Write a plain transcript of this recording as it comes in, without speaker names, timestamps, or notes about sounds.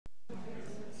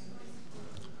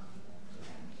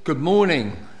Good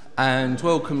morning and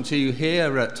welcome to you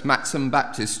here at Maxham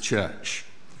Baptist Church.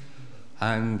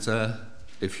 And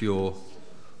if you're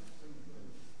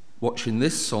watching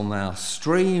this on our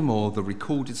stream or the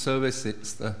recorded service,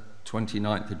 it's the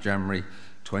 29th of January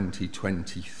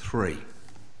 2023.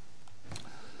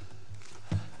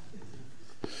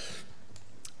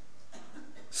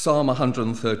 Psalm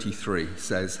 133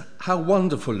 says, "How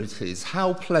wonderful it is,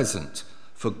 how pleasant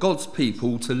for God's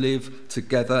people to live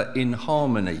together in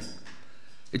harmony.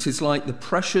 It is like the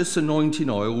precious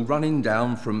anointing oil running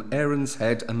down from Aaron's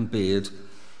head and beard,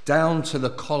 down to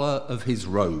the collar of his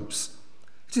robes.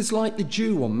 It is like the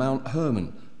dew on Mount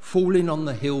Hermon, falling on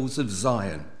the hills of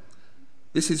Zion.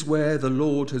 This is where the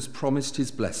Lord has promised his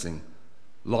blessing,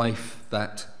 life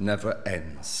that never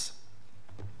ends."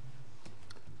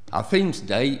 Our theme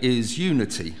today is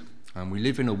unity, and we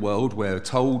live in a world where we're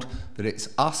told that it's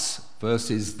us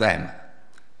versus them.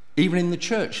 Even in the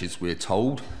churches, we're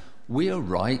told we are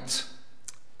right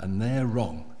and they're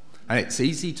wrong. And it's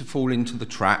easy to fall into the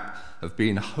trap of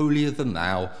being holier than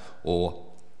thou or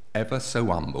ever so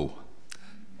humble.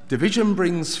 Division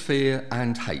brings fear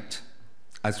and hate.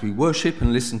 As we worship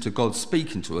and listen to God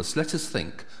speaking to us, let us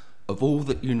think of all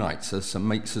that unites us and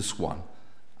makes us one,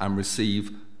 and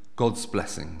receive God's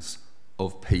blessings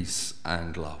of peace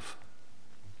and love.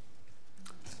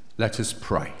 Let us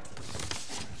pray.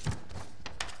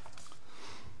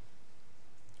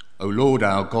 O Lord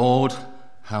our God,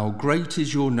 how great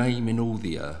is your name in all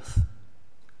the earth.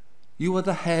 You are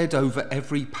the head over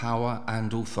every power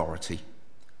and authority.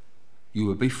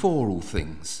 You are before all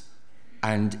things,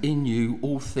 and in you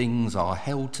all things are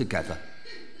held together,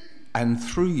 and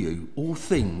through you all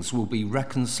things will be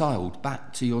reconciled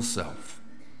back to yourself.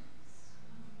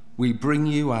 We bring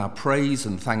you our praise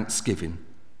and thanksgiving,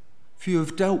 for you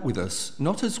have dealt with us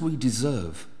not as we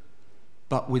deserve,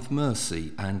 but with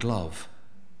mercy and love,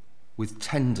 with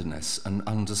tenderness and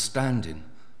understanding.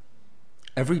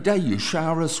 Every day you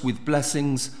shower us with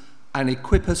blessings and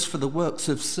equip us for the works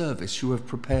of service you have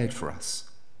prepared for us.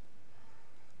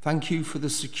 Thank you for the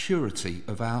security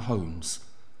of our homes,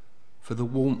 for the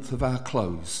warmth of our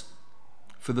clothes,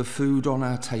 for the food on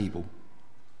our table,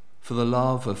 for the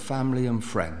love of family and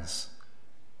friends,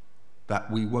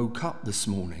 that we woke up this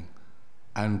morning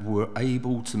and were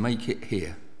able to make it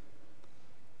here.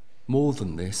 More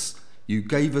than this, you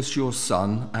gave us your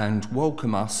Son and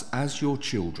welcome us as your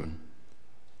children.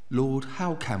 Lord,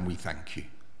 how can we thank you?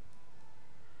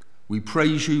 We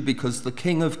praise you because the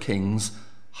King of Kings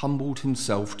humbled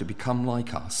himself to become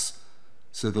like us,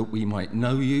 so that we might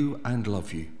know you and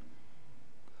love you.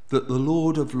 That the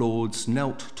Lord of Lords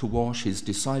knelt to wash his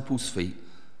disciples' feet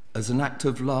as an act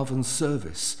of love and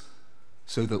service,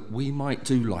 so that we might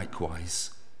do likewise.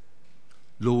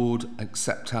 Lord,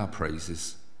 accept our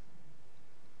praises.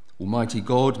 Almighty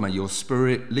God, may your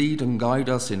Spirit lead and guide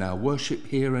us in our worship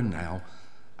here and now,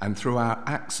 and through our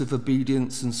acts of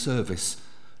obedience and service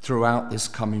throughout this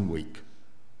coming week,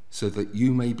 so that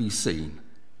you may be seen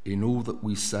in all that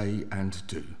we say and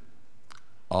do.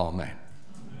 Amen.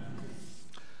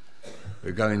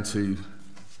 We're going to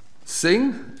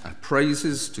sing our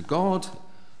praises to God.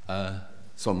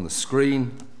 It's on the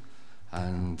screen,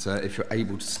 and if you're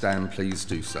able to stand, please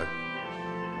do so.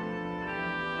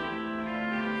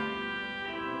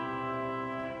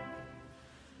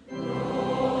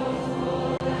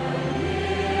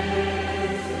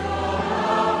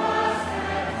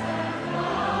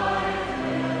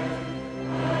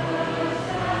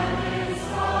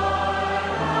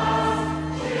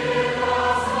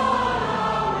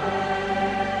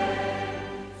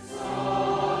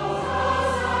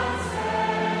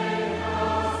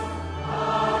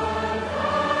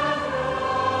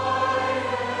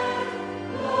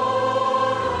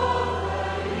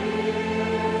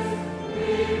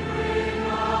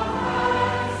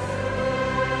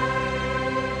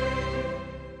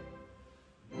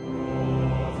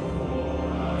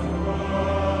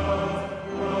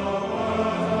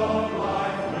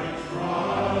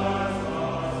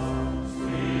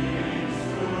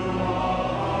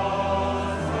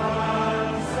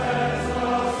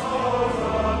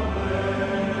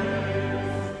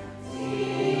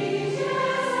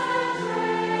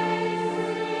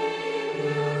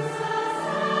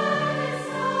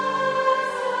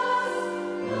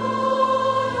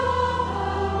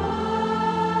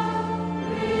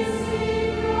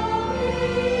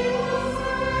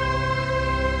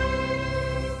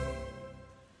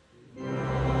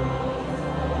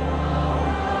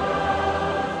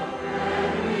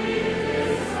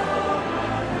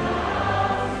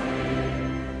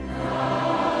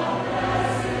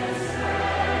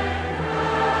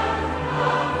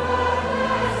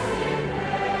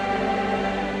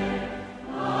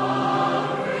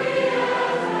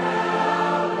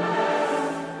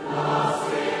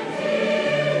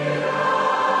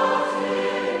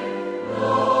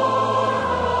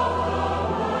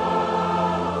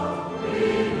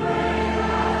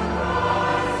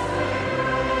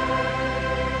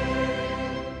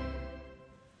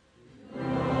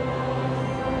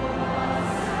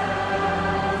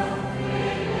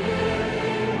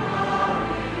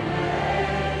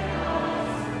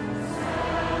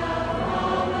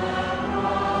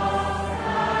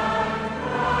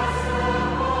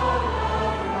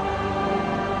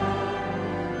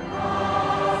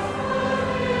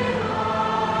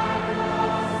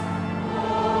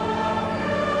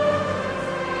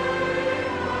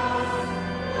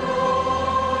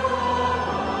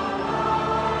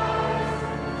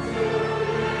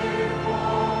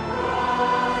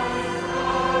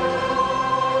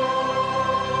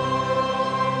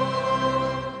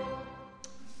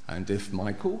 And if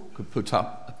Michael could put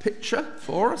up a picture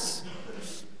for us.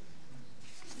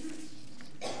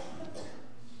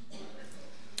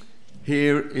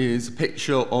 Here is a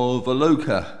picture of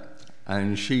Aloka,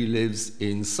 and she lives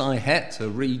in Sylhet, a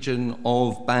region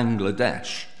of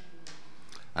Bangladesh.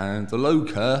 And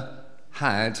Aloka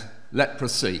had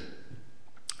leprosy,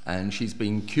 and she's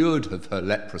been cured of her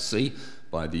leprosy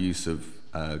by the use of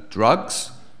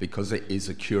drugs, because it is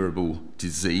a curable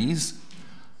disease.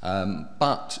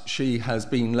 But she has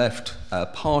been left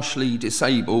partially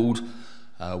disabled.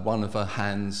 One of her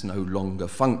hands no longer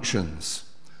functions.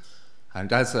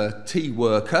 And as a tea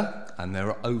worker, and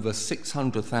there are over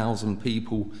 600,000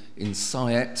 people in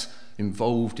Sylhet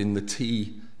involved in the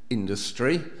tea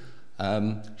industry,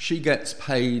 she gets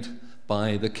paid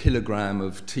by the kilogram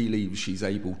of tea leaves she's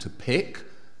able to pick.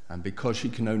 And because she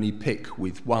can only pick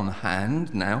with one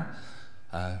hand now,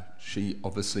 her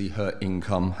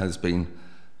income has been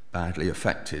badly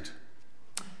affected.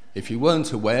 If you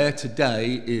weren't aware,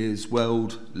 today is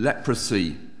World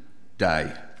Leprosy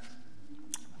Day.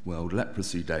 World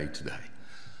Leprosy Day today.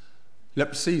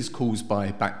 Leprosy is caused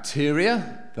by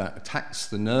bacteria that attacks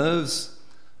the nerves,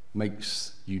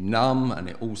 makes you numb, and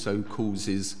it also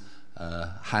causes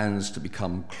hands to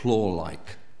become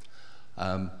claw-like.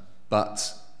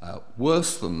 But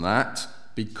worse than that,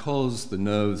 because the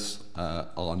nerves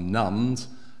are numbed,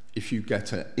 if you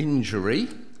get an injury,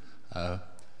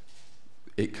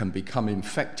 it can become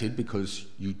infected because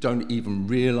you don't even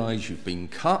realise you've been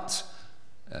cut.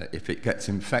 If it gets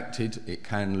infected, it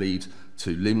can lead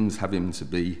to limbs having to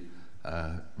be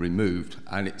removed.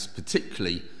 And it's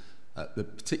particularly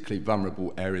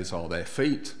vulnerable areas are their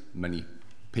feet. Many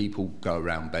people go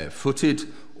around barefooted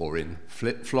or in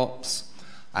flip-flops.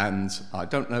 And I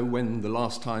don't know when the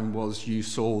last time was you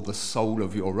saw the sole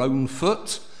of your own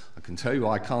foot. I can tell you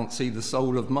I can't see the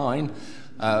sole of mine.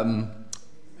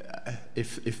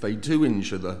 If they do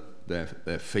injure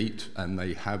their feet and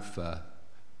they have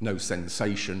no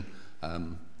sensation,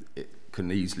 it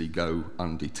can easily go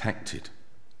undetected.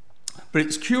 But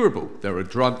it's curable. There are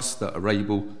drugs that are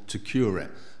able to cure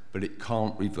it, but it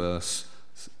can't reverse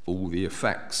all the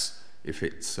effects if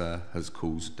it has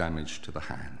caused damage to the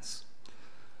hands.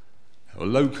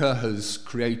 Aloka has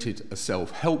created a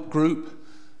self-help group,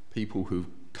 people who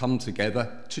come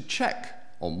together to check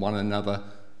on one another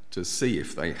to see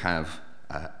if they have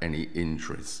any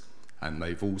injuries. And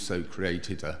they've also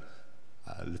created a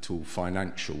little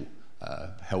financial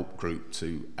help group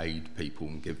to aid people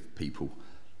and give people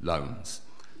loans.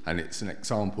 And it's an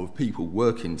example of people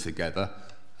working together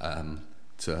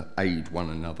to aid one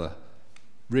another,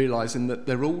 realising that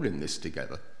they're all in this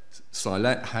together.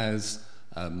 Sylhet has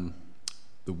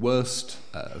the worst,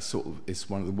 it's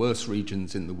one of the worst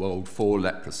regions in the world for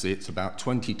leprosy. It's about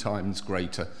 20 times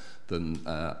greater than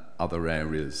other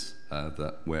areas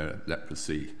where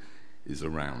leprosy is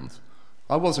around.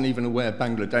 I wasn't even aware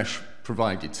Bangladesh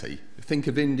provided tea. I think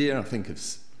of India, I think of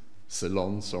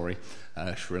Ceylon, Sri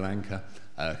Lanka,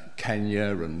 Kenya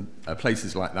and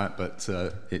places like that, but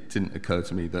it didn't occur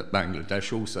to me that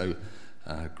Bangladesh also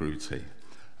grew tea.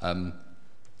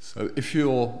 So if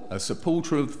you're a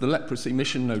supporter of the leprosy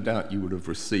mission, no doubt you would have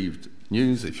received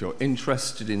news. If you're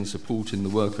interested in supporting the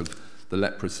work of the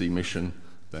leprosy mission,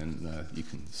 then you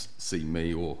can see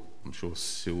me, or I'm sure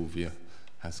Sylvia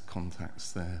has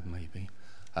contacts there maybe.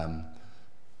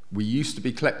 We used to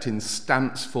be collecting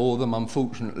stamps for them.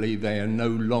 Unfortunately, they are no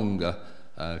longer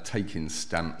taking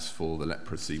stamps for the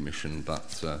leprosy mission,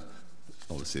 but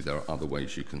obviously there are other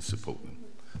ways you can support them.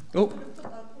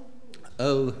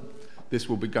 Oh, this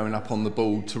will be going up on the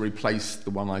board to replace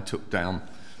the one I took down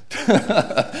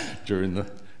during the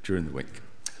week.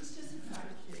 It's just a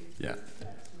thank you. Yeah.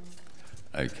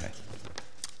 Okay.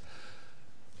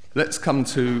 Let's come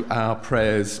to our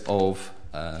prayers of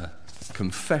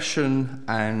confession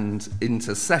and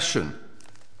intercession.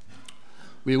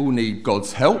 We all need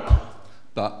God's help,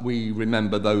 but we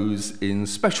remember those in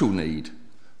special need.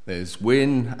 There's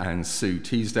Wynne and Sue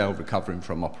Teasdale recovering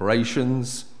from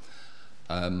operations.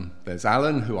 There's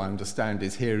Alan, who I understand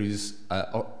is here, whose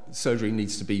surgery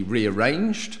needs to be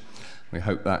rearranged. We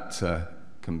hope that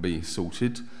can be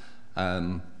sorted.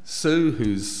 Sue,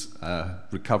 whose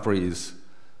recovery is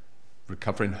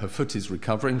recovering, her foot is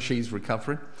recovering, she's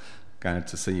recovering. Glad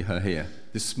to see her here.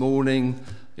 This morning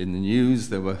in the news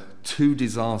there were 2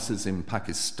 disasters in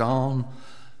Pakistan,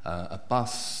 a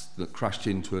bus that crashed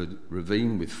into a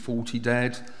ravine with 40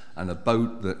 dead, and a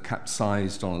boat that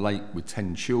capsized on a lake with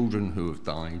 10 children who have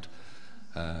died.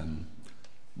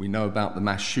 We know about the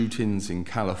mass shootings in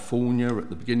California at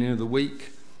the beginning of the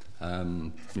week.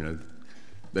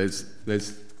 There's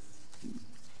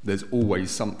always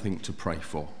something to pray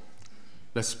for.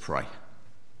 Let's pray.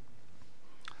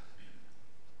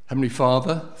 Heavenly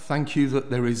Father, thank you that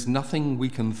there is nothing we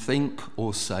can think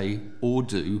or say or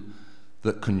do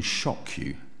that can shock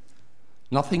you.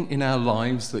 Nothing in our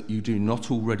lives that you do not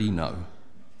already know.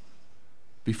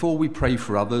 Before we pray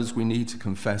for others, we need to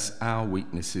confess our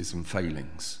weaknesses and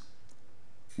failings.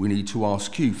 We need to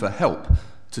ask you for help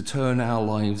to turn our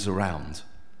lives around,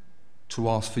 to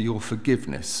ask for your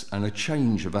forgiveness and a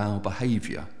change of our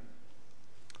behaviour.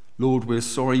 Lord, we're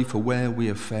sorry for where we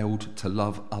have failed to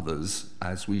love others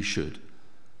as we should,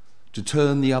 to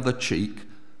turn the other cheek,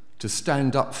 to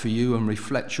stand up for you and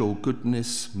reflect your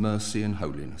goodness, mercy and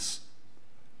holiness.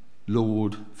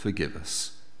 Lord, forgive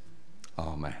us.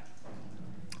 Amen.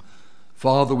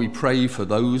 Father, we pray for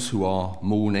those who are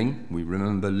mourning. We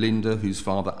remember Linda, whose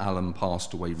father Alan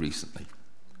passed away recently.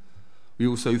 We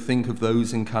also think of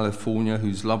those in California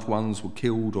whose loved ones were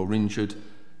killed or injured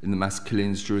in the mass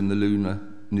killings during the Lunar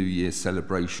New Year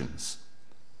celebrations.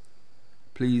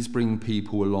 Please bring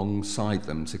people alongside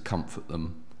them to comfort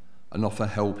them and offer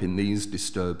help in these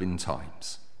disturbing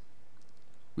times.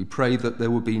 We pray that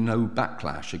there will be no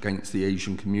backlash against the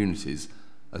Asian communities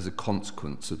as a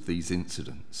consequence of these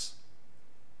incidents.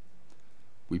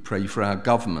 We pray for our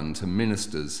government and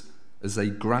ministers as they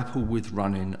grapple with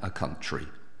running a country,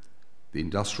 the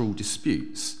industrial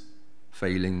disputes,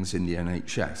 failings in the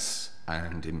NHS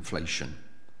and inflation.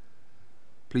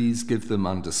 Please give them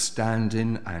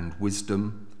understanding and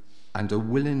wisdom and a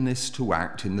willingness to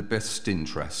act in the best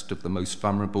interest of the most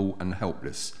vulnerable and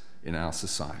helpless in our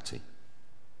society.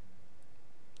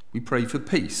 We pray for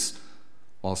peace.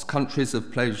 Whilst countries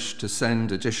have pledged to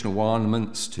send additional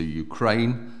armaments to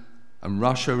Ukraine and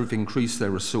Russia have increased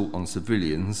their assault on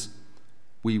civilians,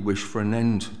 we wish for an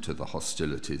end to the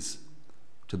hostilities,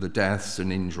 to the deaths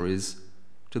and injuries,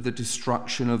 to the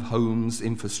destruction of homes,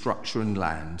 infrastructure and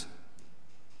land.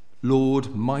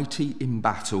 Lord, mighty in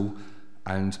battle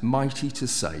and mighty to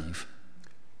save,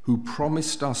 who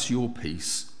promised us your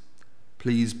peace,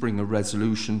 please bring a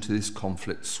resolution to this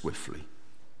conflict swiftly.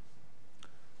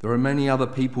 There are many other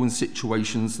people and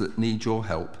situations that need your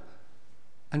help,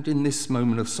 and in this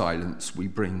moment of silence, we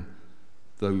bring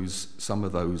some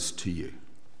of those to you.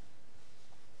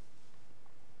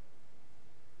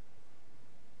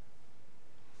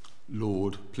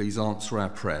 Lord, please answer our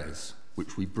prayers,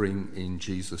 which we bring in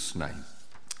Jesus' name.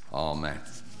 Amen.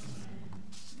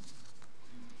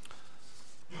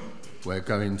 We're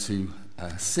going to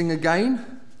sing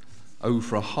again, "Oh,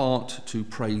 for a heart to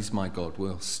praise my God."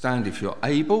 We'll stand if you're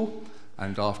able,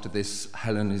 and after this,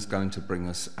 Helen is going to bring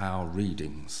us our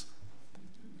readings.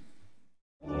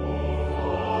 Oh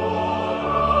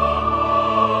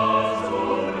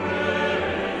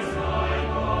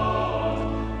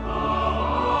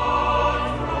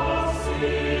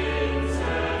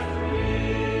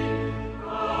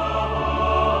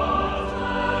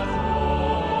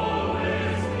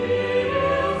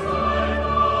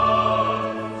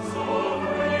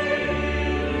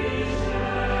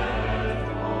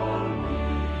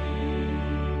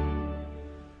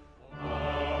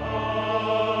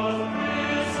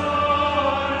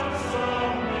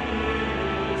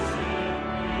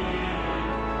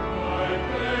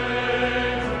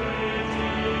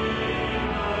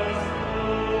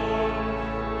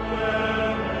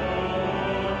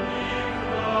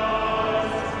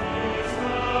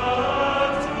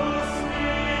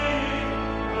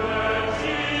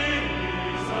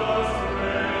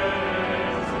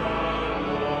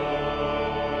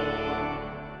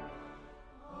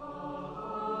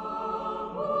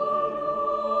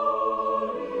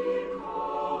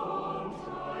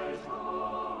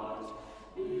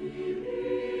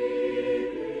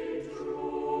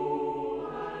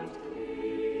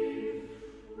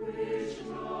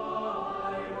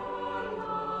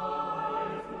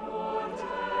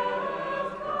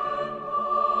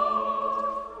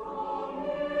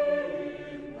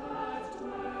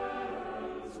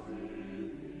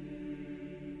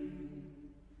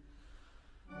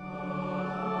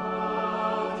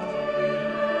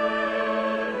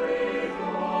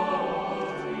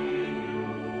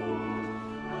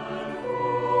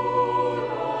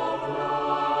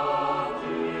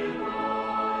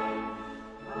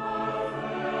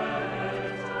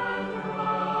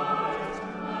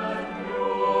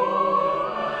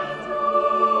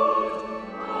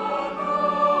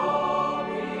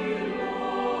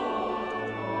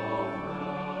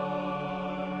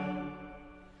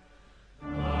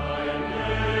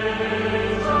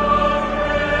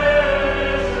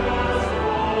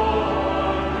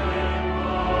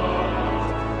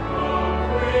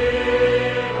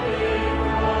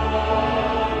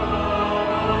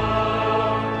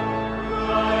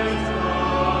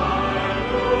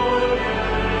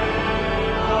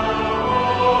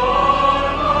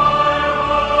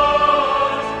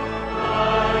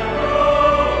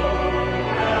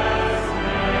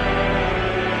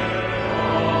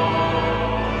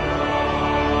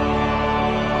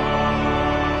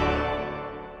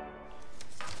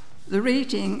The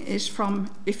reading is from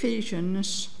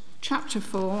Ephesians chapter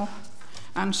 4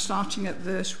 and starting at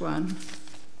verse 1.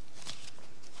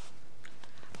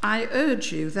 I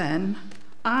urge you then,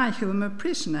 I who am a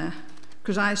prisoner,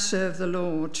 because I serve the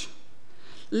Lord,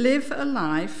 live a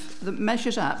life that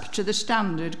measures up to the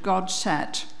standard God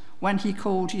set when he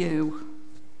called you.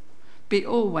 Be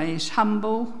always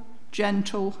humble,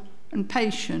 gentle, and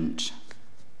patient.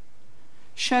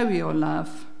 Show your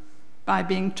love by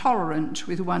being tolerant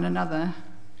with one another.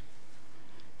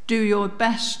 Do your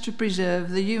best to preserve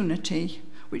the unity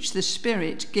which the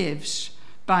Spirit gives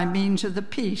by means of the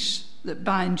peace that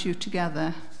binds you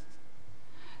together.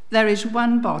 There is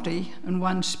one body and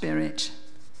one Spirit,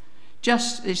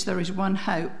 just as there is one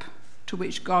hope to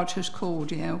which God has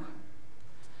called you.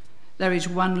 There is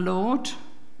one Lord,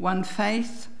 one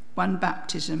faith, one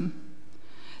baptism.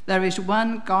 There is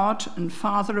one God and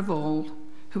Father of all,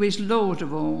 who is Lord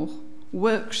of all,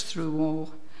 works through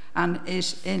all, and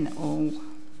is in all.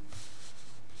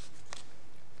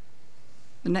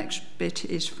 The next bit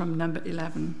is from number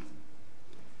 11.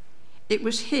 It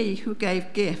was he who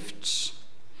gave gifts.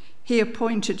 He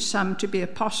appointed some to be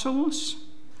apostles,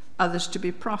 others to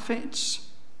be prophets,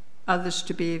 others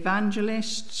to be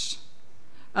evangelists,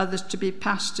 others to be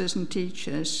pastors and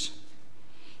teachers.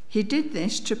 He did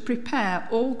this to prepare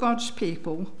all God's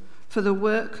people for the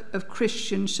work of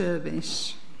Christian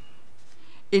service,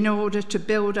 in order to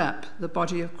build up the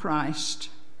body of Christ.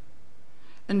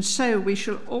 And so we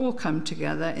shall all come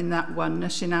together in that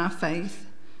oneness in our faith,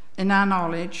 in our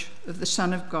knowledge of the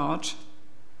Son of God.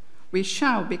 We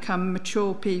shall become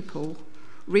mature people,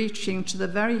 reaching to the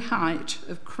very height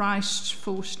of Christ's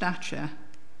full stature.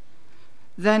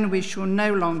 Then we shall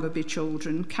no longer be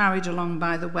children, carried along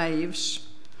by the waves,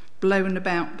 blown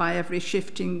about by every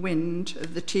shifting wind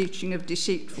of the teaching of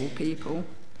deceitful people,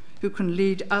 who can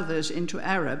lead others into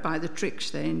error by the tricks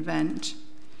they invent.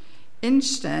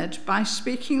 Instead, by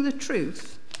speaking the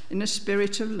truth in a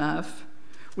spirit of love,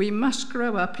 we must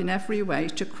grow up in every way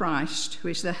to Christ, who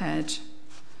is the head.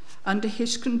 Under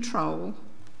his control,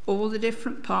 all the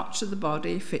different parts of the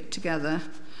body fit together,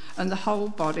 and the whole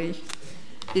body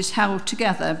is held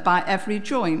together by every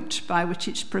joint by which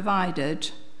it's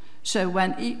provided. So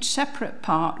when each separate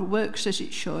part works as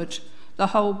it should, the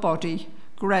whole body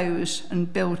grows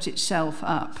and builds itself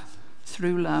up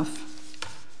through love.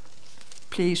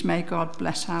 Please may God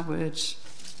bless our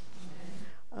words.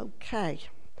 Okay,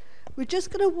 we're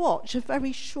just going to watch a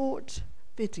very short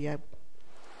video.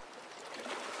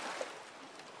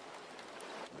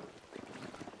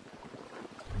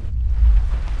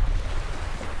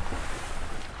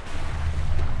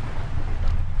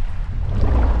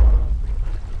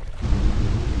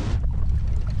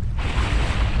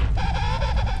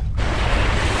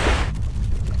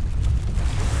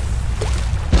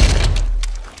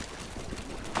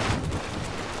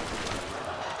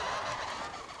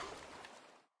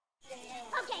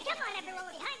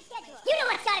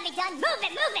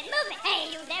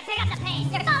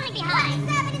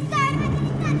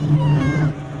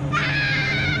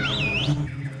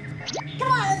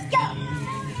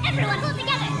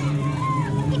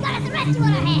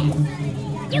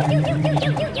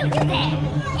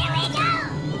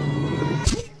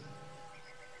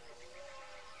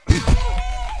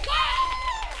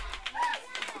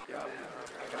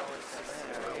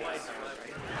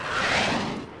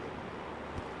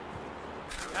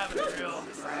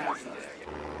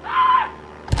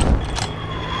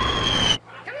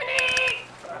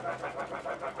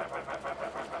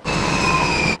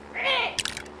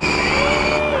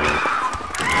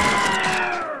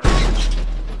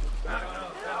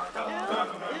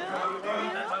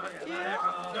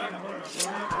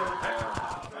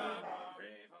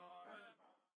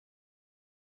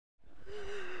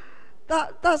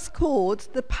 That's called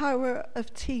the power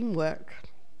of teamwork.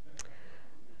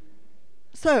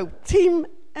 So, Team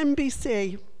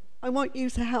NBC, I want you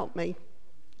to help me.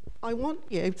 I want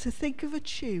you to think of a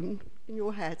tune in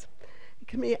your head. It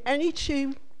can be any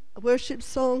tune, a worship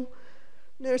song,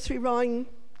 nursery rhyme,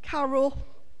 carol,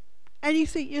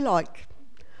 anything you like.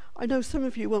 I know some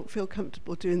of you won't feel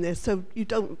comfortable doing this, so you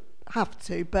don't have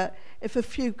to, but if a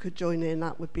few could join in,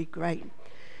 that would be great.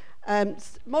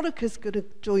 Monica's going to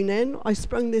join in. I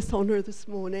sprung this on her this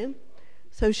morning,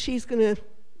 so she's going to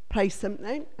play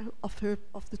something off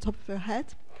the top of her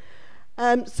head.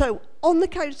 So on the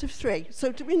count of 3.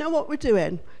 So do we know what we're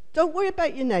doing? Don't worry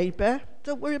about your neighbour.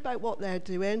 Don't worry about what they're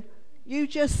doing. You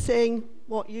just sing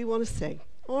what you want to sing.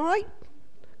 All right?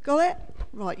 Got it?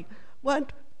 Right. 1,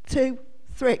 2,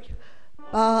 3.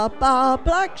 Ba ba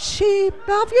black sheep,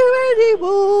 have you any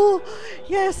wool?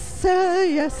 Yes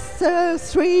sir,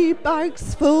 3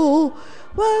 bags full.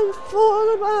 1 for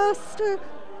the master.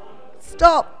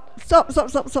 Stop.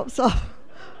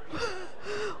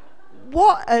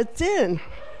 What a din.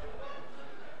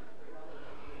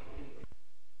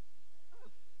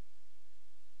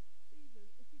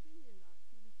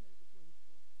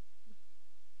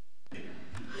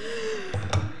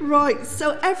 Right,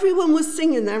 so everyone was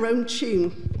singing their own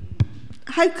tune.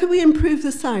 How can we improve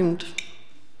the sound?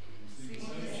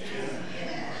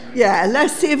 Yeah,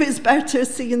 let's see if it's better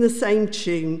singing the same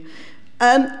tune.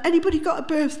 Anybody got a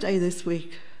birthday this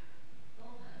week?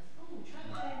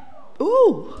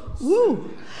 Ooh.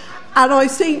 And I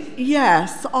think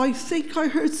I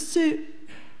heard Sue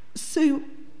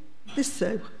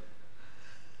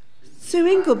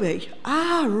Ingleby.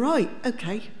 Ah, right,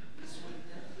 okay.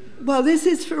 Well, this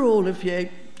is for all of you.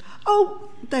 Oh,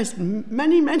 there's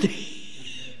many.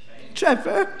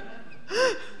 Trevor.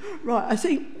 Right, I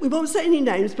think we won't say any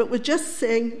names, but we'll just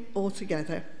sing all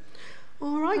together.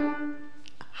 All right.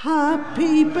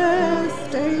 Happy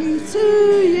birthday to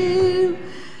you.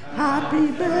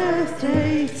 Happy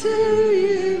birthday to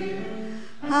you.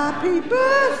 Happy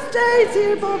birthday,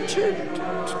 dear Bob Tripp.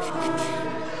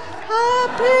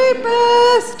 Happy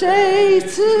birthday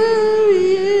to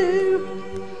you.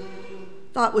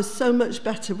 That was so much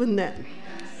better, wasn't it?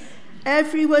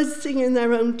 Everyone's singing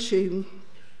their own tune.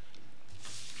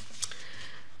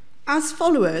 As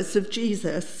followers of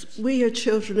Jesus, we are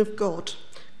children of God,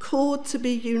 called to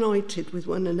be united with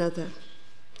one another.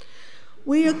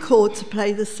 We are called to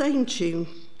play the same tune,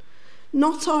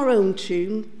 not our own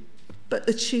tune, but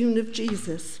the tune of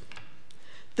Jesus,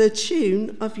 the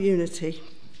tune of unity,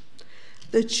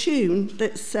 the tune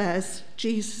that says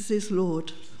Jesus is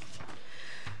Lord.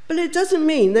 But it doesn't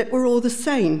mean that we're all the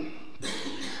same.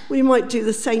 We might do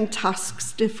the same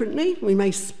tasks differently, we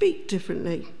may speak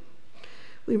differently,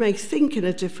 we may think in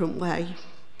a different way,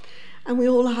 and we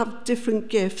all have different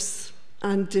gifts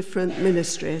and different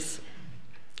ministries.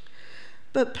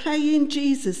 But playing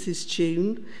Jesus'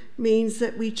 tune means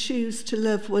that we choose to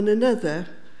love one another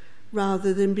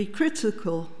rather than be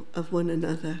critical of one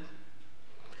another.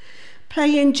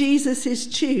 Playing Jesus'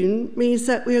 tune means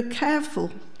that we are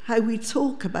careful how we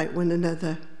talk about one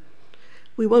another.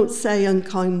 We won't say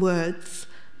unkind words,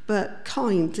 but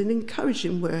kind and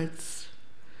encouraging words.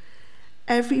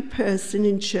 Every person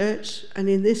in church and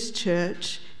in this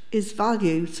church is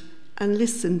valued and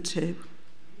listened to.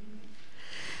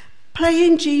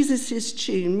 Playing Jesus'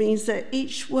 tune means that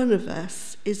each one of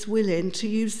us is willing to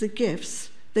use the gifts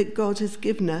that God has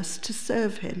given us to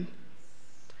serve him.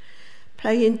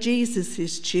 Playing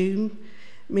Jesus' tune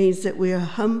means that we are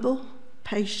humble,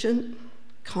 patient,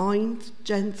 kind,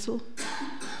 gentle,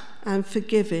 and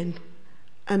forgiving,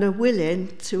 and are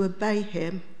willing to obey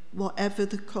him, whatever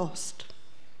the cost.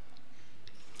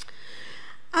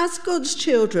 As God's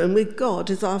children, with God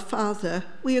as our Father,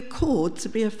 we are called to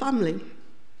be a family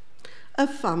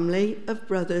of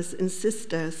brothers and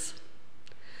sisters.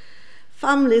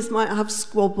 Families might have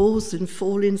squabbles and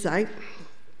fallings out.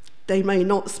 They may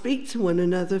not speak to one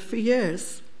another for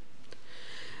years.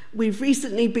 We've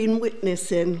recently been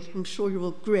witnessing, I'm sure you'll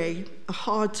agree, a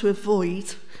hard to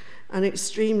avoid and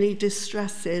extremely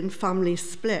distressing family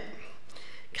split,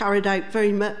 carried out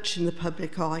very much in the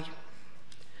public eye.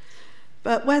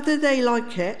 But whether they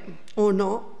like it or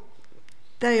not,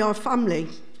 they are family,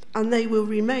 and they will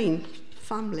remain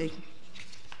family.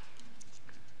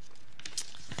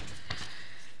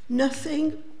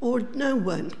 Nothing or no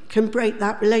one can break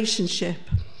that relationship.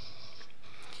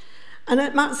 And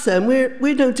at Matson,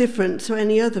 we're no different to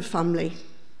any other family.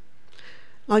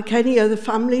 Like any other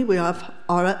family, we have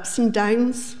our ups and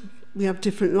downs. We have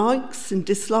different likes and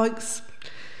dislikes,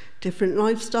 different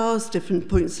lifestyles, different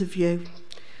points of view,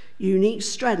 unique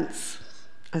strengths,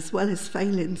 as well as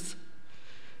failings.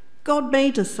 God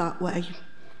made us that way,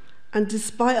 and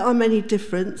despite our many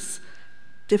differences,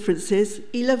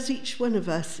 he loves each one of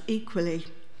us equally,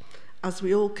 as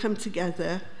we all come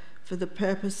together for the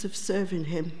purpose of serving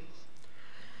him.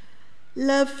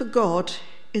 Love for God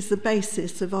is the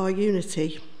basis of our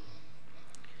unity.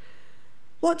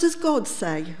 What does God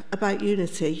say about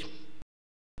unity?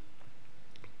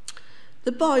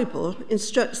 The Bible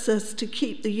instructs us to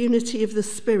keep the unity of the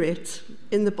Spirit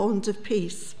in the bond of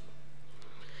peace.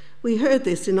 We heard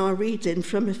this in our reading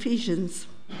from Ephesians.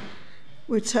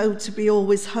 We're told to be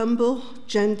always humble,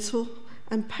 gentle,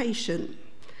 and patient,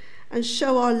 and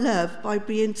show our love by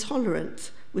being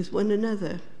tolerant with one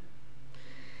another.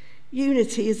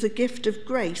 Unity is a gift of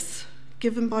grace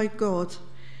given by God,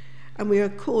 and we are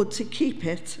called to keep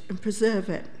it and preserve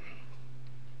it.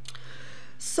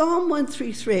 Psalm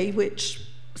 133, which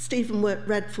Stephen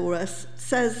read for us,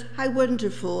 says how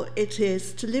wonderful it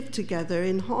is to live together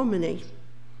in harmony.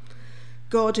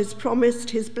 God has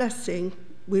promised his blessing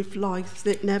with life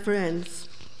that never ends.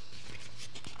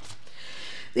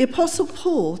 The Apostle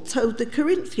Paul told the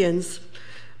Corinthians,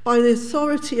 "By the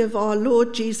authority of our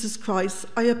Lord Jesus Christ,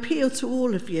 I appeal to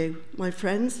all of you, my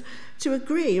friends, to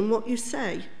agree in what you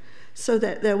say, so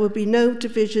that there will be no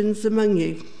divisions among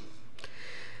you.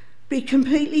 Be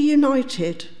completely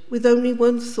united with only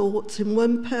one thought and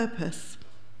one purpose."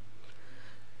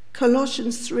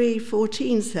 Colossians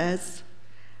 3:14 says,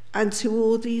 "And to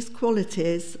all these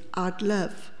qualities add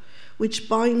love, which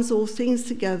binds all things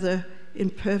together in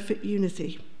perfect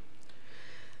unity."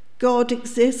 God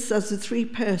exists as the three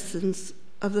persons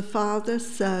of the Father,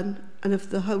 Son, and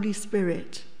of the Holy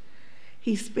Spirit.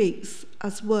 He speaks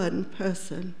as one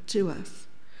person to us.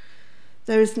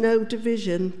 There is no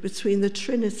division between the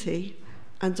Trinity,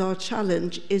 and our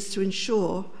challenge is to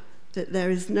ensure that there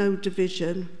is no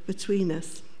division between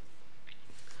us.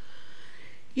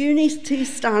 Unity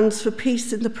stands for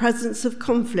peace in the presence of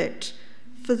conflict,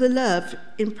 for the love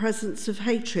in presence of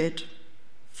hatred,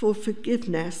 for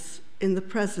forgiveness in the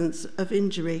presence of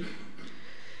injury.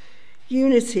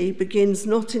 Unity begins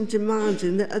not in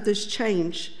demanding that others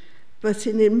change, but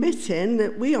in admitting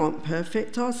that we aren't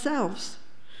perfect ourselves.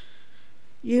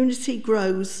 Unity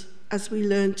grows as we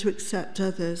learn to accept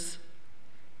others.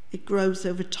 It grows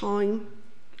over time.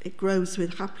 It grows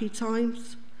with happy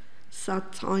times,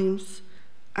 sad times,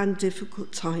 and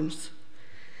difficult times.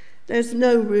 There's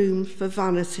no room for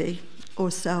vanity or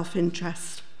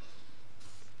self-interest.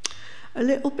 A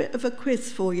little bit of a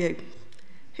quiz for you.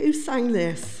 Who sang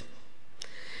this?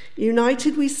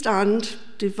 United we stand,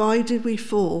 divided we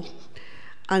fall,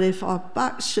 and if our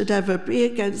backs should ever be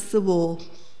against the wall,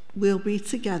 we'll be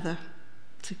together,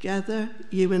 together,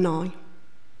 you and I.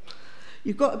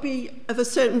 You've got to be of a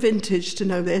certain vintage to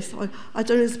know this. I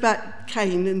don't expect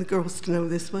Kane and the girls to know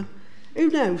this one. Who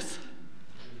knows?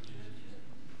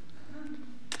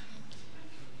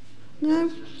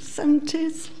 No?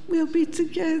 70s, we'll be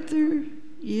together,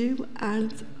 you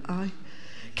and I.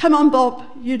 Come on, Bob,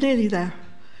 you're nearly there.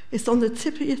 It's on the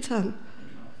tip of your tongue.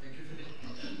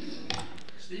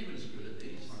 Stephen's good at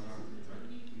these.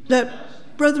 The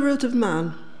Brotherhood of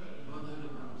Man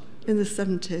in the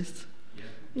 70s.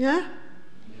 Yeah?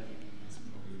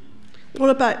 What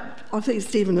about, I think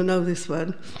Stephen will know this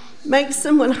one. Make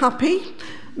someone happy,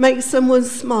 make someone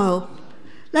smile.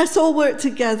 Let's all work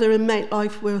together and make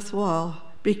life worthwhile,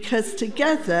 because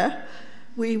together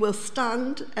we will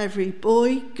stand, every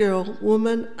boy, girl,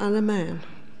 woman, and a man.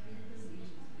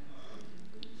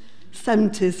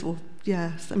 70s, well,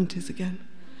 yeah, 70s again.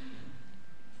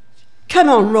 Come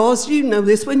on, Roz, you know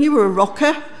this when you were a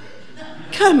rocker.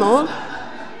 Come on.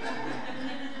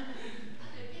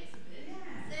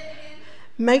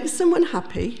 Make someone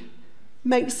happy,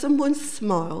 make someone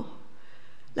smile.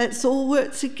 Let's all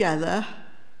work together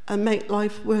and make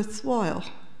life worthwhile,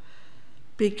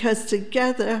 because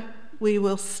together we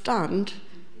will stand,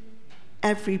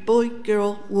 every boy,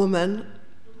 girl, woman,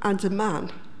 and a man.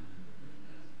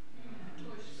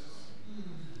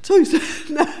 Toys.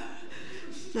 No.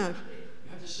 No. You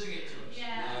have to sing it to us.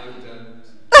 Yeah. No, don't.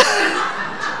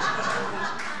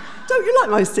 Don't you like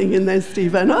my singing then,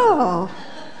 Stephen? Oh.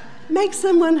 Make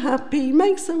someone happy,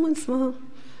 make someone smile.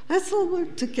 Let's all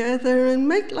work together and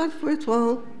make life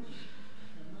worthwhile,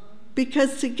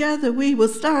 because together we will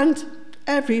stand,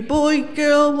 every boy,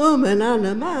 girl, woman, and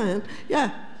a man.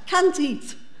 Yeah, can't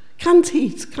eat. Can't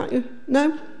eat, can't you?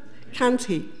 No? Can't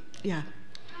eat, yeah.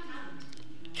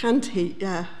 Can't eat,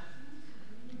 yeah.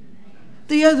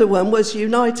 The other one was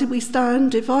united we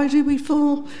stand, divided we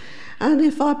fall, and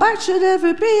if our back should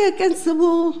ever be against the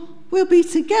wall, we'll be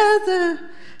together,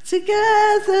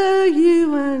 together,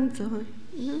 you and I.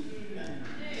 You know?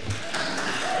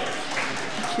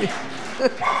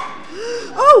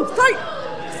 Oh,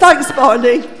 thanks,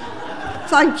 Barney.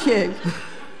 Thank you.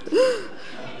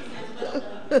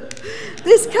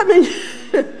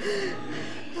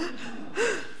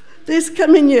 This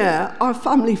coming year, our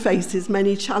family faces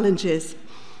many challenges,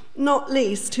 not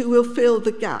least who will fill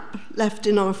the gap left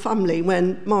in our family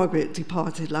when Margaret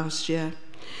departed last year.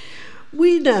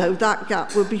 We know that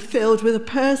gap will be filled with a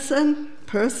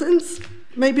persons,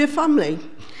 maybe a family,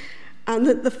 and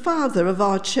that the father of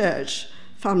our church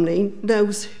family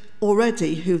knows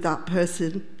already who that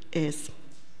person is.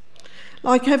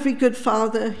 Like every good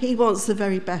father, he wants the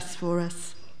very best for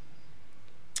us.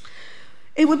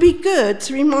 It would be good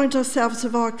to remind ourselves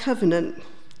of our covenant.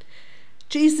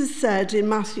 Jesus said in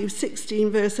Matthew 16,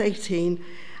 verse 18,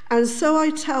 "And so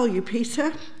I tell you,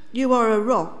 Peter, you are a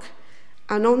rock,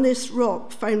 And on this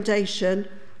rock foundation,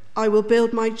 I will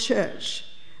build my church,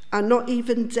 and not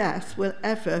even death will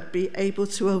ever be able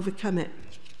to overcome it.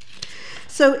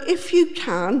 So if you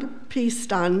can, please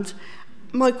stand.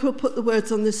 Mike will put the words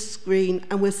on the screen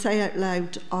and we'll say out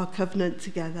loud our covenant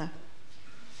together.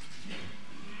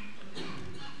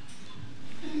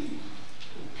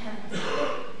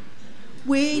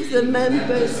 We, the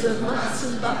members of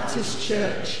Matson Baptist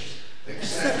Church,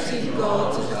 accepting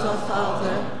God as our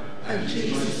Father and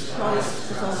Jesus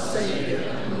Christ as our Saviour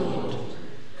and Lord,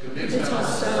 commit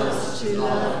ourselves to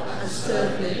love and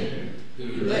serve Him,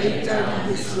 who laid down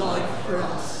His life for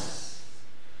us.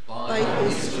 By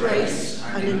His grace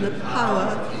and in the power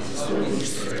of His Holy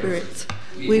Spirit,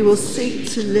 we will seek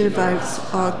to live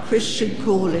out our Christian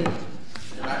calling.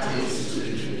 That is to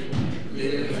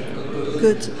live a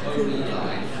good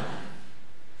life.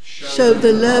 Show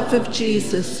the love of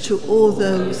Jesus to all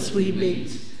those we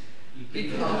meet.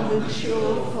 Become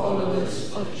mature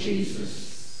followers of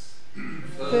Jesus.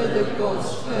 Further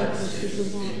God's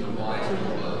purpose in the wider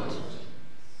world.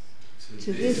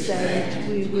 To this end,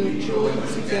 we will join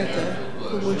together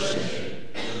for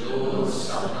worship, the Lord's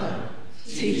Supper,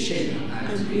 teaching,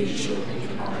 and mutual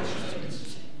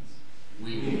encouragement.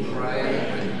 We will pray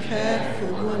and care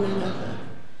for one another.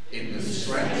 In the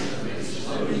strength of His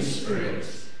Holy Spirit,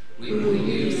 we will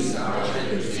use our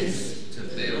abilities to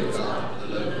build up the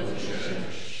local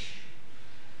church.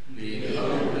 Being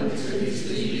open to His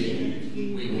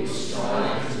leading, we will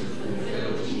strive to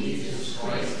fulfill Jesus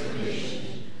Christ's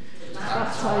commission, to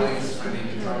baptize and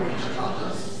encourage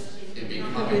others in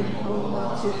becoming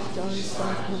wholehearted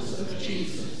disciples of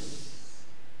Jesus.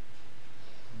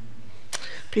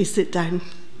 Please sit down.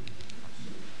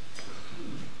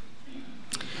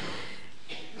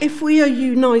 If we are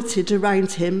united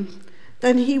around Him,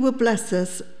 then He will bless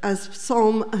us, as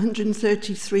Psalm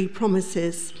 133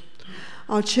 promises.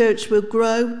 Our church will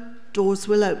grow, doors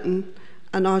will open,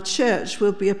 and our church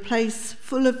will be a place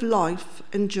full of life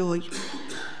and joy.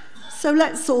 So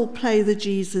let's all play the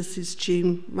Jesus'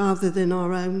 tune rather than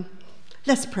our own.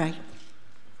 Let's pray.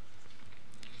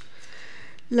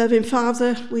 Loving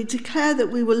Father, we declare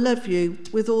that we will love You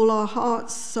with all our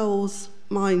hearts, souls,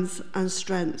 minds, and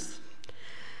strength.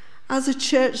 As a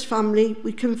church family,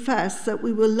 we confess that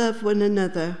we will love one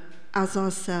another as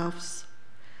ourselves.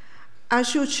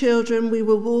 As Your children, we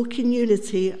will walk in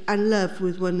unity and love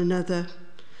with one another.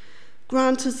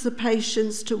 Grant us the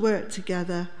patience to work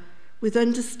together with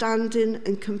understanding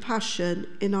and compassion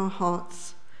in our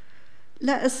hearts.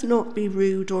 Let us not be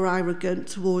rude or arrogant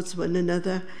towards one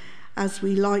another as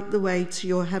we light the way to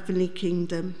Your heavenly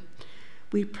kingdom.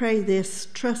 We pray this,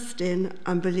 trusting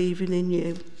and believing in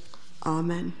You.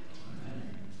 Amen.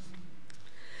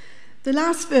 The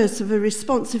last verse of a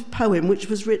responsive poem which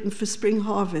was written for Spring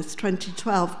Harvest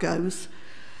 2012 goes,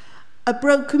 "A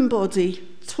broken body,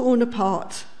 torn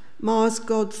apart, mars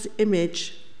God's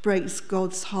image, breaks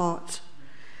God's heart.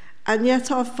 And yet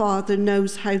our Father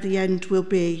knows how the end will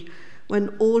be, when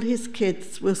all His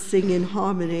kids will sing in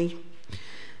harmony.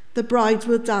 The bride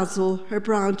will dazzle, her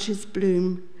branches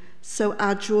bloom, so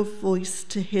add your voice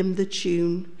to Him the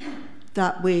tune,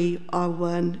 that we are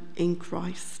one in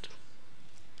Christ."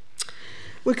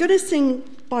 We're going to sing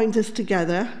Bind Us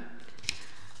Together,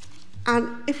 and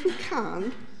if we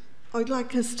can, I'd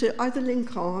like us to either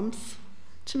link arms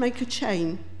to make a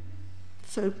chain.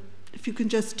 So if you can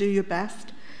just do your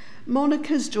best.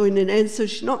 Monica's joining in, so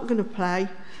she's not going to play,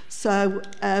 so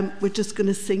we're just going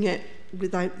to sing it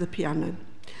without the piano.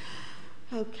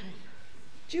 Okay.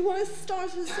 Do you want to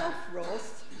start us off,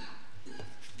 Ross?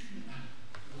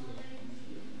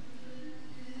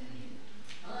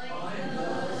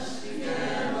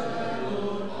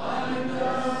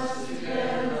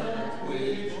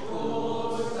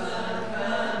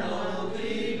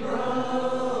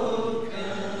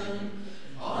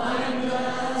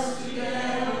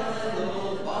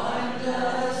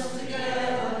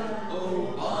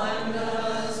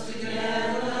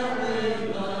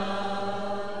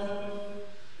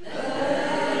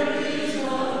 There is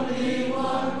one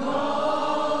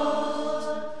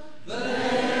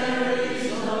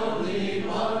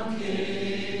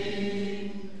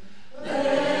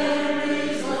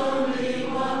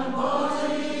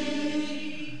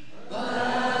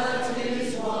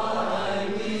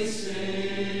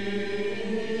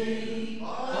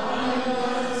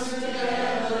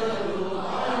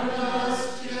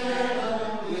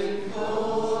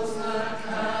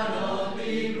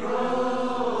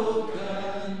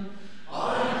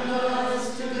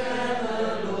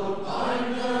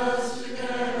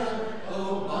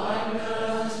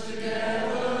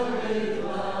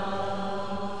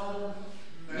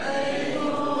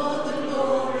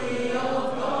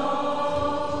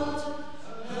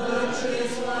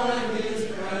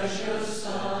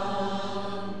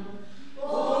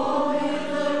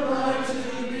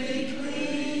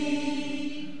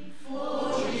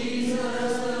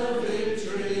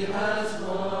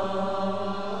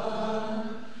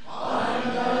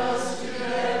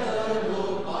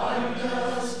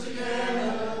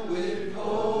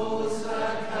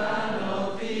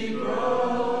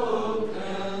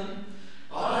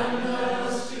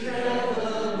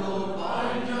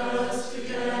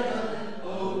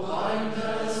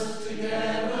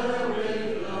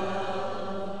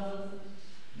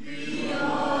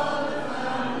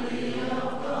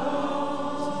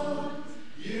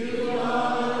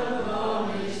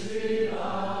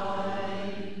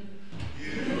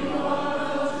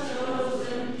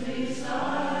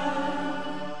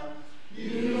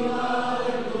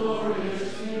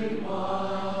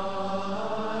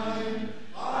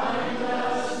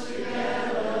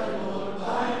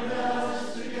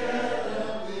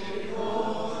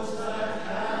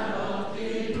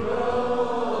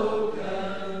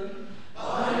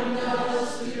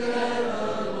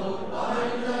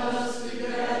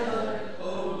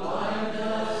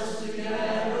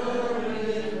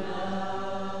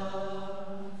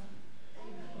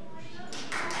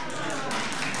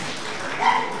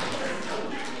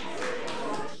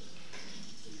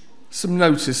Some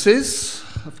notices,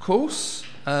 of course.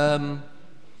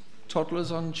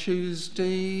 Toddlers on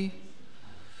Tuesday,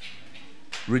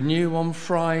 Renew on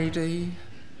Friday,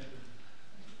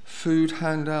 food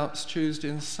handouts Tuesday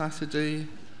and Saturday.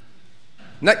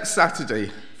 Next Saturday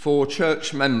for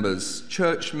church members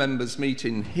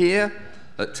meeting here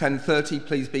at 10:30.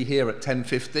 Please be here at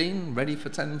 10:15, ready for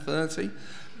 10:30.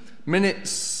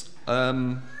 Minutes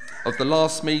of the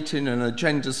last meeting and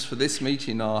agendas for this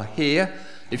meeting are here.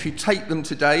 If you take them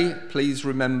today, please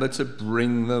remember to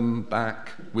bring them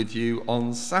back with you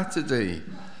on Saturday.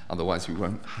 Otherwise, we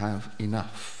won't have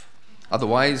enough.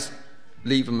 Otherwise,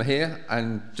 leave them here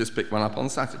and just pick one up on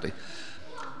Saturday.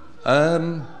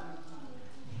 Hannah,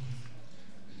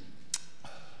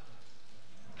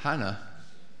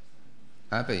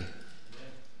 Abby,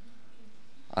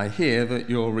 I hear that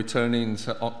you're returning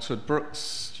to Oxford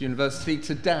Brookes University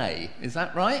today. Is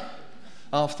that right?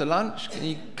 After lunch, can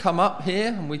you come up here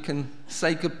and we can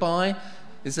say goodbye?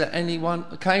 Is there anyone,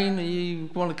 Kane, you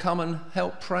want to come and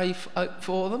help pray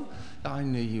for them? I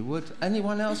knew you would.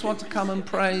 Anyone else want to come and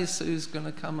pray? Sue's going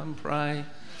to come and pray.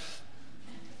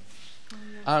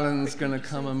 Alan's going to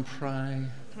come and pray.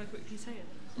 Can I quickly say it?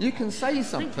 You can say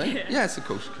something. Yes, of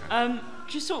course you can.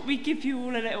 Just thought we'd give you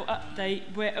all a little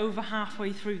update. We're over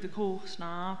halfway through the course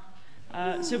now.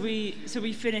 So we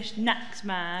finish next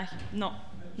May,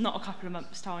 not a couple of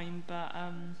months' time, but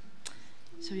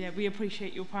so yeah, we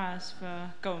appreciate your prayers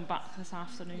for going back this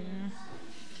afternoon.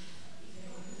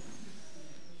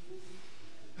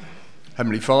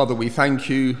 Heavenly Father, we thank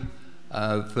you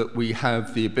that we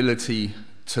have the ability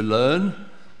to learn.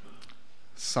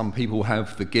 Some people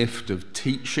have the gift of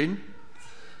teaching.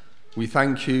 We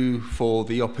thank you for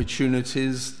the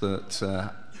opportunities that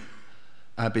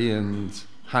Abby and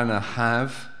Hannah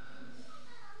have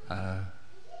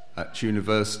at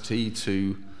university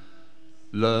to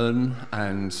learn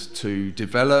and to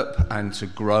develop and to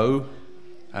grow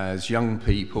as young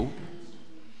people.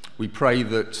 We pray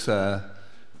that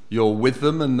you're with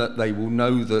them and that they will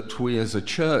know that we as a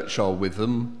church are with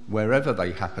them wherever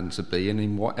they happen to be and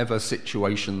in whatever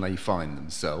situation they find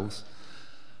themselves,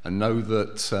 and know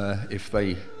that if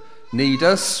they need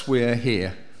us, we're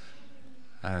here,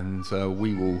 and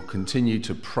we will continue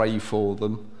to pray for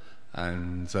them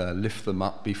and lift them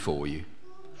up before you.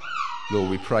 Lord,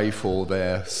 we pray for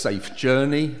their safe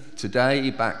journey today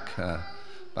back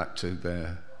to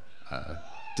their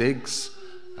digs,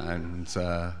 and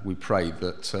we pray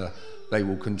that they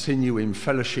will continue in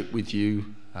fellowship with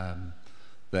you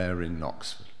there in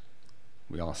Oxford.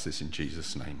 We ask this in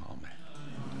Jesus' name, amen.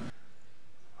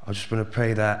 I just want to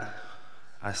pray that,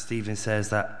 as Stephen says,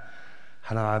 that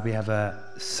Hannah and Abby have a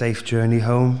safe journey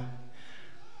home,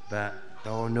 that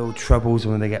there are no troubles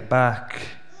when they get back.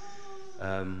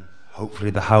 Hopefully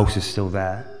the house is still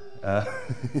there,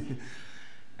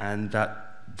 and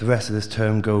that the rest of this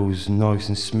term goes nice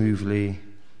and smoothly,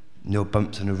 no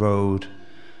bumps in the road,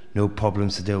 no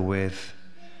problems to deal with.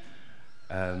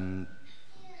 But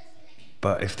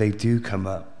if they do come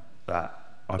up, that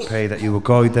I pray that you will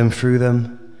guide them through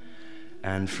them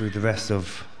and through the rest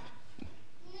of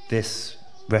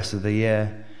the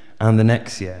year and the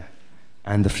next year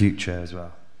and the future as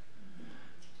well.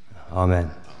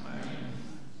 Amen.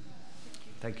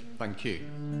 Thank you. Thank you.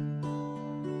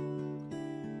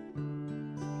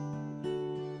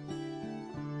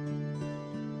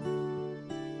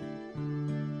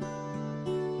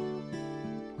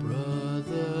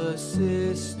 Brother,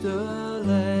 sister,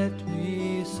 let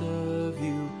me serve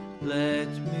you. Let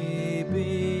me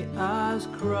be as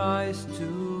Christ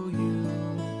to you.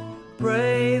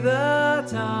 Pray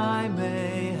that I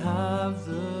may have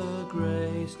the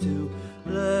grace to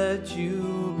let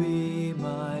you be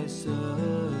my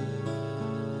servant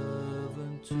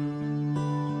too.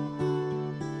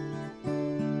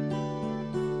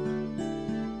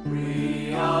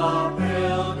 We are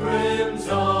pilgrims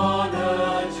on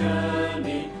a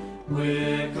journey,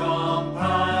 we're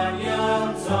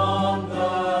companions on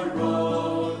the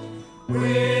road.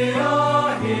 We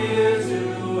are here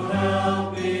to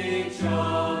help each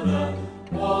other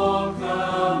walk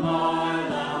the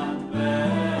mile and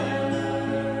bear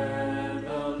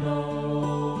the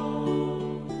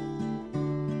load.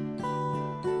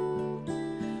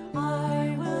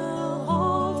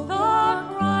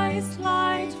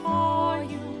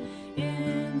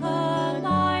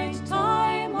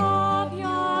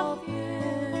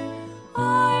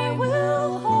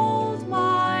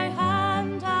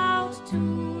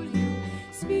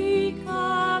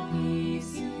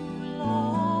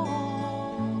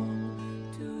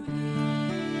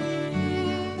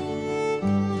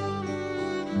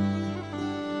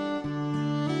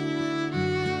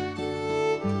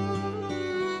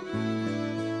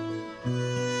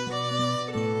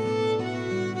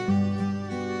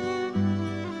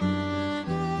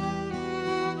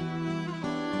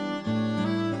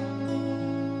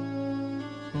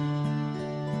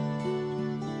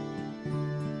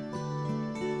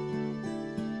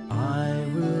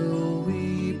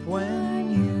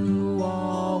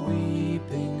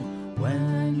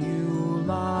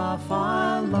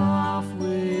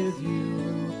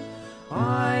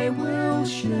 shall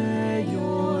share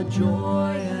your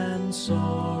joy and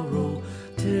sorrow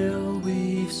till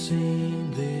we've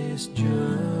seen this journey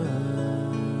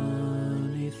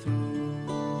through.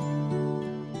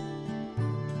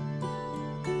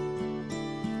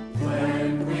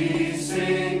 When we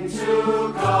sing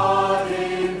to God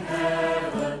in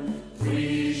heaven,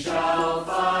 we shall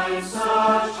find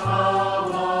such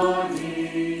harmony,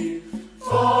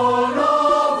 full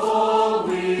of all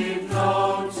we've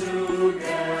known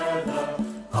together,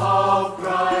 of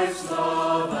Christ's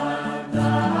love and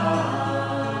agony.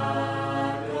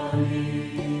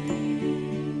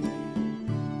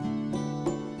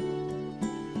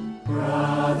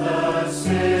 Brother,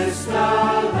 sister,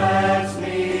 let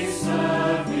me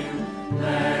serve you,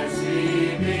 let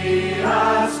me be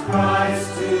as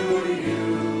Christ to you.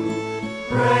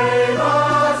 Pray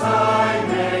that I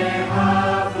may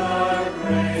have the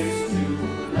grace to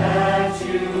let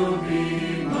you be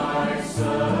my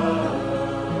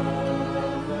servant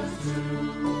too.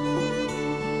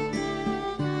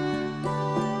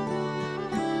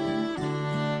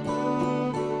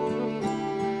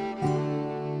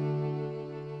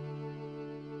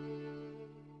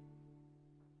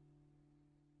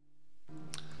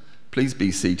 Please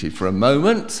be seated for a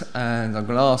moment, and I'm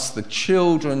going to ask the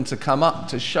children to come up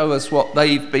to show us what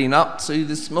they've been up to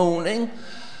this morning.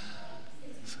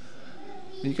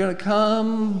 You're going to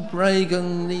come?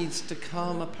 Reagan needs to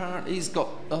come, apparently. He's got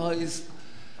eyes.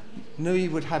 Knew he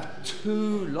would have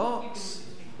 2 lots.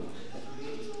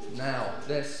 Now,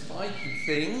 they're spiky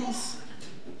things.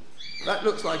 That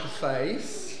looks like a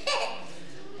face.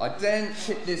 I daren't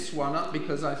pick this one up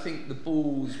because I think the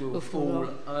balls will fall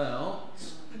out.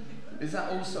 Is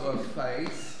that also a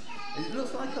face? It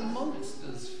looks like a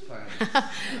monster's face.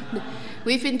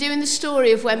 We've been doing the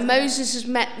story of when Moses has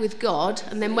met with God,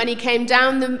 and then when he came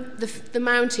down the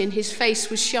mountain, his face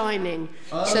was shining.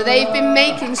 So they've been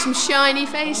making some shiny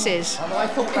faces. And I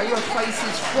thought they were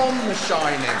faces from The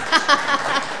Shining.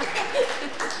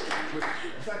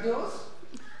 Is that yours?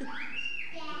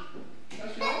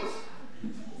 That's yours?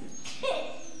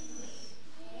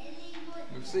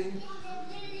 We've seen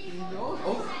yours.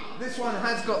 Oh, this one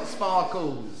has got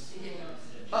sparkles.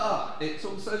 Ah, it's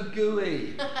also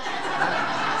gooey.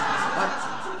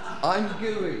 I'm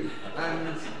gooey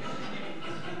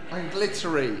and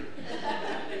glittery.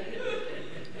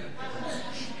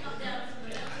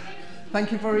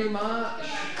 Thank you very much.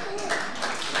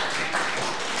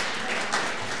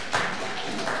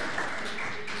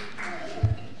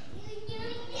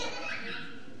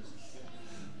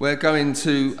 We're going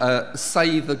to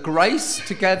say the grace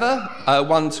together,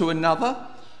 one to another.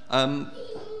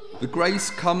 The grace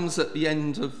comes at the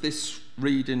end of this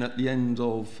reading, at the end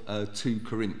of 2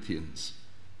 Corinthians.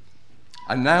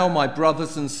 And now, my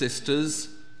brothers and sisters,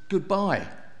 goodbye.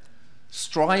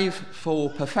 Strive for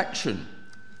perfection.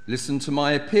 Listen to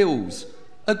my appeals.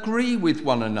 Agree with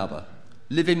one another.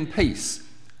 Live in peace,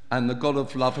 and the God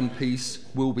of love and peace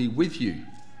will be with you.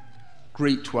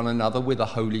 Greet one another with a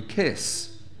holy kiss.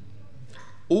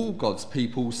 All God's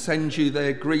people send you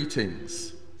their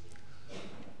greetings.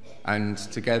 And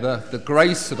together, the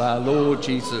grace of our Lord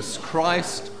Jesus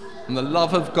Christ and the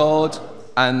love of God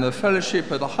and the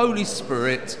fellowship of the Holy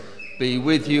Spirit be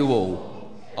with you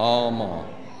all. Amen.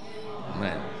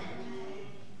 Amen.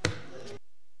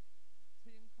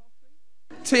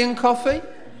 Tea and coffee?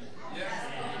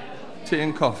 Tea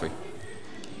and coffee.